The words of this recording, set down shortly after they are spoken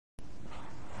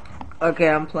Okay,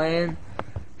 I'm playing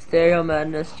Stereo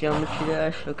Madness Geometry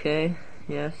Dash, okay?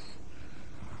 Yes.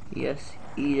 Yes,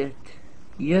 eat it.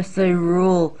 Yes, I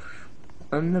rule!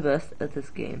 I'm the best at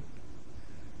this game.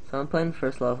 So I'm playing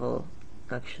first level,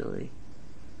 actually.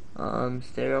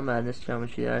 Stereo Madness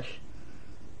Geometry Dash.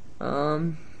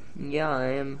 Yeah, I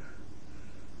am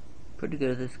pretty good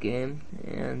at this game,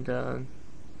 and,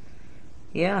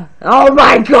 yeah. Oh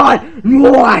my god!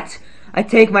 What?! I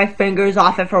take my fingers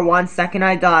off it for 1 second,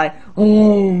 I die.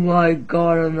 Oh my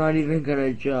god, I'm not even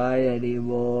gonna try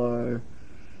anymore.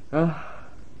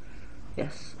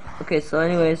 Yes. Okay, so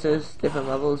anyways, there's different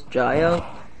levels. Gyro.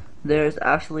 There's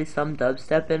actually some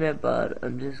dubstep in it, but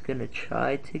I'm just gonna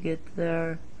try to get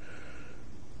there.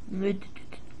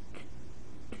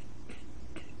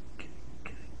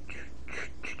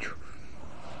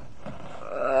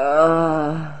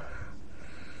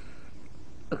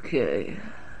 Okay.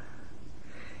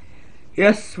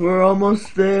 Yes, we're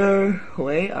almost there.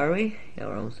 Wait, are we? Yeah,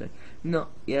 we're almost there. No,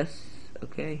 yes.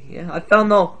 Okay, yeah. I found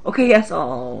no. Okay, yes.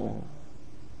 Oh.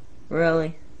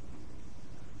 Really?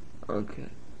 Okay.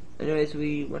 Anyways,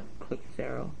 we went click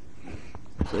 0.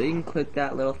 So you can click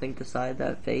that little thing to side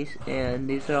that face, and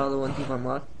these are all the ones you've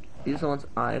unlocked. These are the ones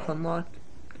I've unlocked.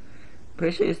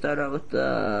 Pretty sure you start out with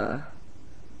the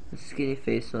skinny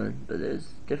face one, but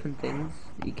there's different things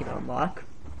you can unlock.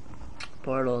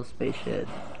 Portals, spaceship,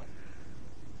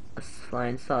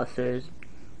 flying saucers,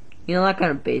 you know, that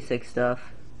kind of basic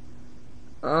stuff.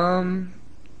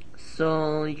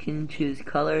 So you can choose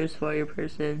colors for your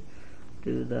person,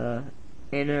 do the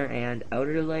inner and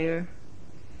outer layer.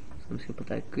 So I'm just gonna put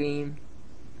that green.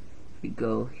 If we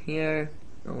go here,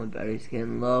 oh, my battery's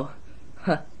getting low.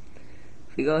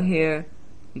 If we go here,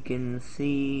 you can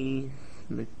see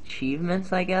some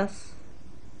achievements, I guess.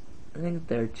 I think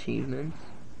they're achievements.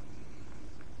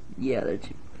 Yeah, they're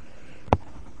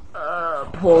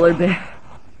polar bear.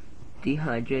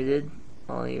 Dehydrated.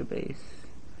 All your base.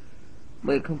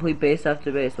 Wait, complete base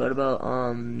after base. What about,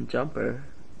 jumper?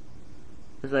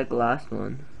 It's like the last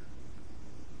one.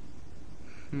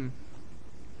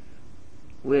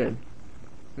 Weird.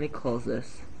 Let me close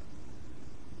this.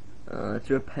 It's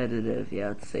repetitive. Yeah,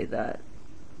 let's say that.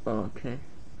 Oh, okay.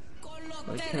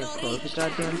 I can't close the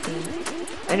goddamn thing.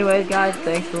 Anyways, guys,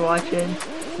 thanks for watching.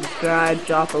 Subscribe,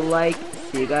 drop a like.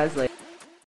 See you guys later.